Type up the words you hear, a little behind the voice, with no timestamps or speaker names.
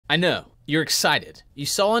I know, you're excited. You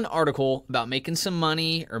saw an article about making some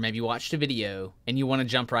money, or maybe watched a video, and you want to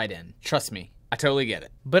jump right in. Trust me, I totally get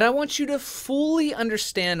it. But I want you to fully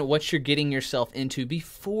understand what you're getting yourself into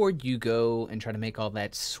before you go and try to make all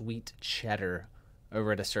that sweet cheddar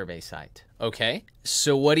over at a survey site. Okay,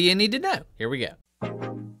 so what do you need to know? Here we go.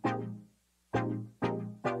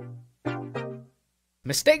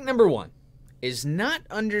 Mistake number one is not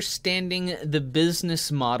understanding the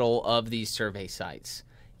business model of these survey sites.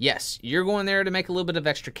 Yes, you're going there to make a little bit of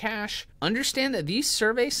extra cash. Understand that these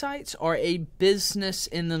survey sites are a business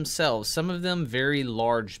in themselves, some of them very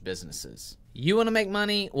large businesses. You want to make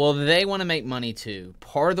money? Well, they want to make money too.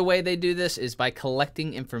 Part of the way they do this is by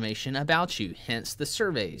collecting information about you, hence the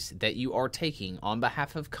surveys that you are taking on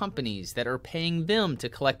behalf of companies that are paying them to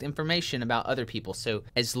collect information about other people. So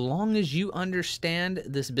as long as you understand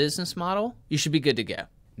this business model, you should be good to go.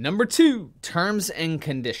 Number two, terms and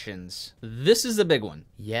conditions. This is a big one.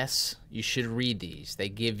 Yes, you should read these. They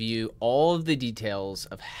give you all of the details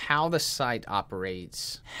of how the site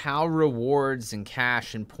operates, how rewards and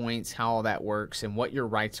cash and points, how all that works, and what your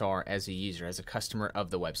rights are as a user, as a customer of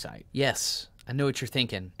the website. Yes, I know what you're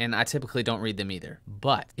thinking, and I typically don't read them either.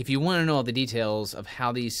 But if you want to know all the details of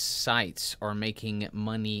how these sites are making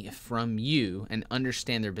money from you and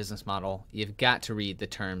understand their business model, you've got to read the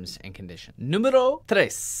terms and conditions. Número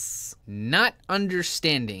tres, not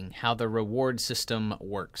understanding how the reward system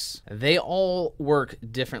works. They all work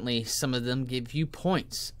differently. Some of them give you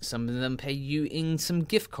points. Some of them pay you in some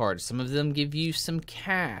gift cards. Some of them give you some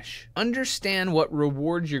cash. Understand what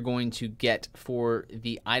rewards you're going to get for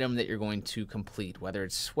the item that you're going to complete, whether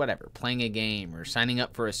it's whatever, playing a game or signing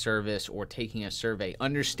up for a service or taking a survey.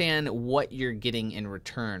 Understand what you're getting in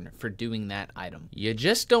return for doing that item. You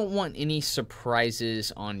just don't want any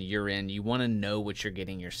surprises on your end. You want to know what you're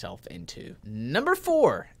getting yourself into. Number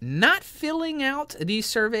four, not filling out these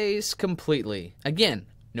surveys completely. Again,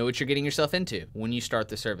 know what you're getting yourself into when you start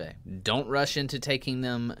the survey. Don't rush into taking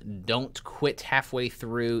them. Don't quit halfway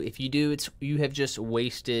through. If you do, you have just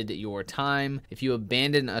wasted your time. If you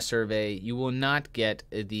abandon a survey, you will not get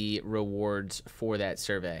the rewards for that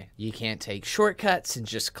survey. You can't take shortcuts and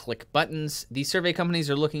just click buttons. These survey companies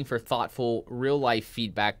are looking for thoughtful, real-life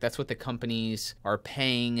feedback. That's what the companies are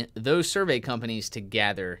paying those survey companies to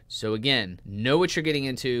gather. So again, know what you're getting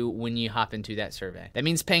into when you hop into that survey. That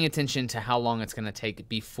means paying attention to how long it's going to take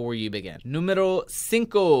before you begin. Número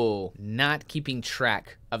cinco, not keeping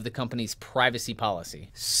track of the company's privacy policy.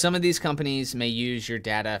 Some of these companies may use your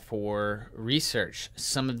data for research.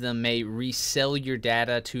 Some of them may resell your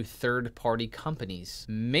data to third-party companies.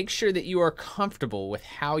 Make sure that you are comfortable with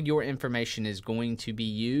how your information is going to be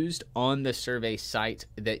used on the survey site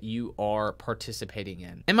that you are participating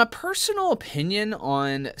in. And my personal opinion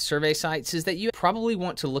on survey sites is that you probably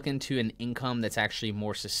want to look into an income that's actually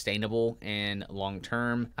more sustainable and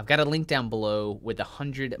long-term. I've got a link down below with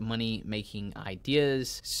 100 money-making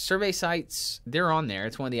ideas. Survey sites, they're on there.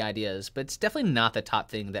 It's one of the ideas, but it's definitely not the top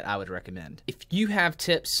thing that I would recommend. If you have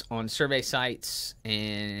tips on survey sites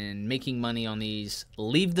and making money on these,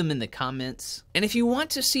 leave them in the comments. And if you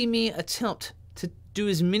want to see me attempt to do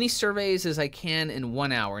as many surveys as I can in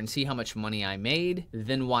 1 hour and see how much money I made,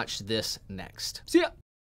 then watch this next. See ya!